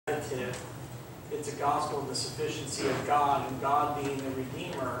if it's a gospel of the sufficiency of God and God being the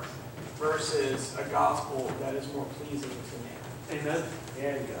Redeemer versus a gospel that is more pleasing to man. Amen.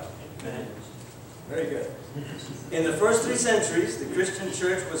 There you go. Amen. Very good. In the first 3 centuries, the Christian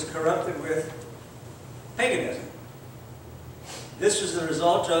church was corrupted with paganism. This was the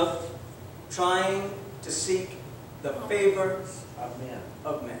result of trying to seek the favor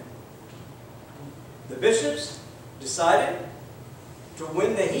of men. The bishops decided to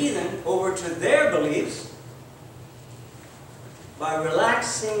win the heathen over to their beliefs by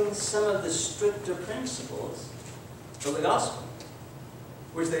relaxing some of the stricter principles of the gospel,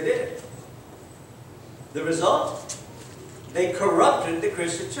 which they did. The result? They corrupted the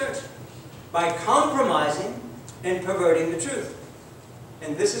Christian church by compromising and perverting the truth.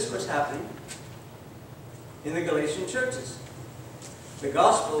 And this is what's happening in the Galatian churches. The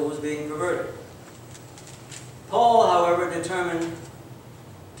gospel was being perverted. Paul, however, determined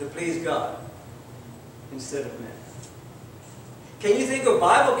to please God instead of men. Can you think of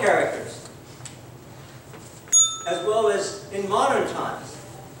Bible characters, as well as in modern times,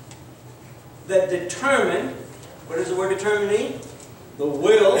 that determine, what does the word determine mean? The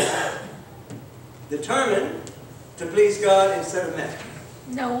will, determined to please God instead of men?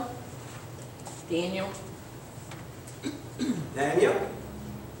 No. Daniel. Daniel?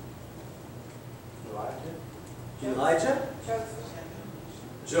 Elijah?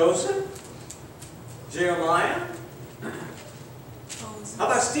 Joseph? Jeremiah? How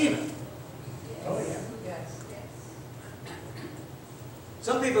about Stephen? Oh, yeah. Yes.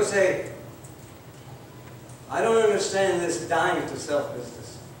 Some people say, I don't understand this dying to self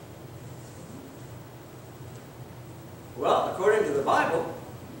business. Well, according to the Bible,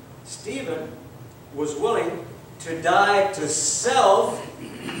 Stephen was willing to die to self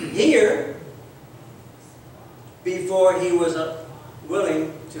here before he was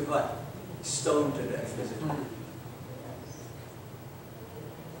willing to what? Stone to death physically.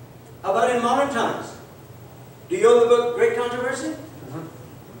 How about in modern times? Do you know the book Great Controversy?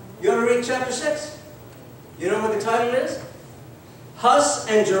 You want to read chapter 6? You know what the title is? Huss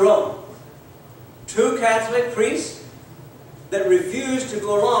and Jerome, 2 Catholic priests that refused to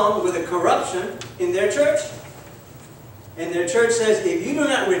go along with the corruption in their church. And their church says, if you do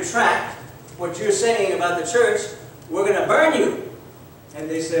not retract what you're saying about the church, we're going to burn you. And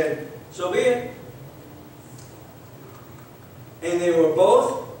they said, so be it. And they were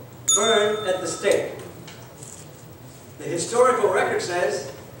both burned at the stake. The historical record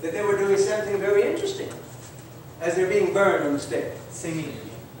says that they were doing something very interesting as they're being burned on the stake. Singing.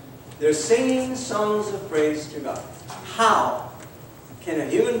 They're singing songs of praise to God. How can a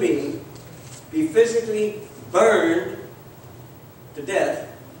human being be physically burned to death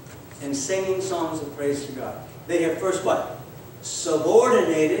and singing songs of praise to God? They have first what?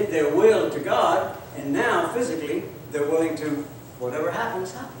 Subordinated their will to God, and now physically they're willing to, whatever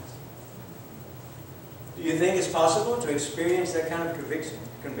happens, happens. Do you think it's possible to experience that kind of conviction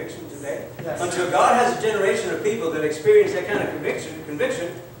today? Yes. Until God has a generation of people that experience that kind of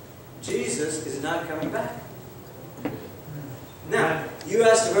conviction, Jesus is not coming back. Now, you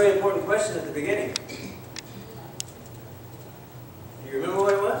asked a very important question at the beginning. Do you remember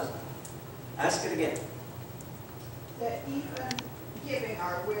what it was? Ask it again. That even giving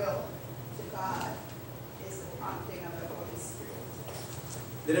our will to God is the prompting of the Holy Spirit.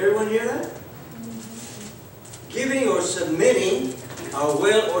 Did everyone hear that? Giving or submitting our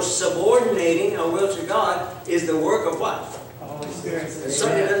will or subordinating our will to God is the work of what? The Holy Spirit. It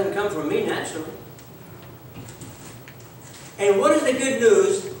certainly doesn't come from me naturally. And what is the good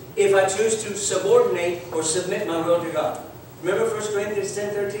news if I choose to subordinate or submit my will to God? Remember 1 Corinthians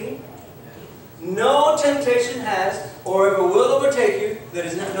 10:13? No temptation has or ever will overtake you that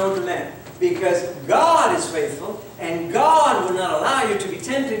is not known to man. Because God is faithful, and God will not allow you to be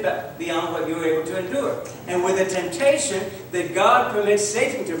tempted beyond what you are able to endure. And with the temptation that God permits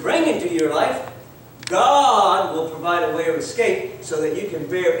Satan to bring into your life, God will provide a way of escape so that you can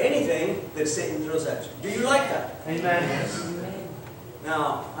bear anything that Satan throws at you. Do you like that? Amen.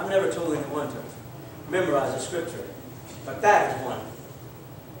 Now, I've never told anyone to memorize a scripture, but that is one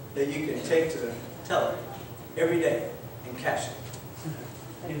that you can take to the teller every day and cash it.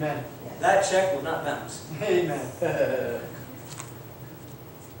 Amen. That check will not bounce. Amen.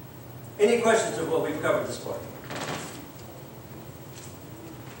 Any questions of what we've covered this morning?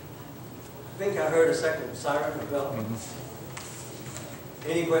 I think I heard a second siren or bell.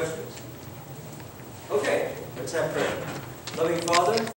 Any questions? Okay, let's have prayer. Loving Father,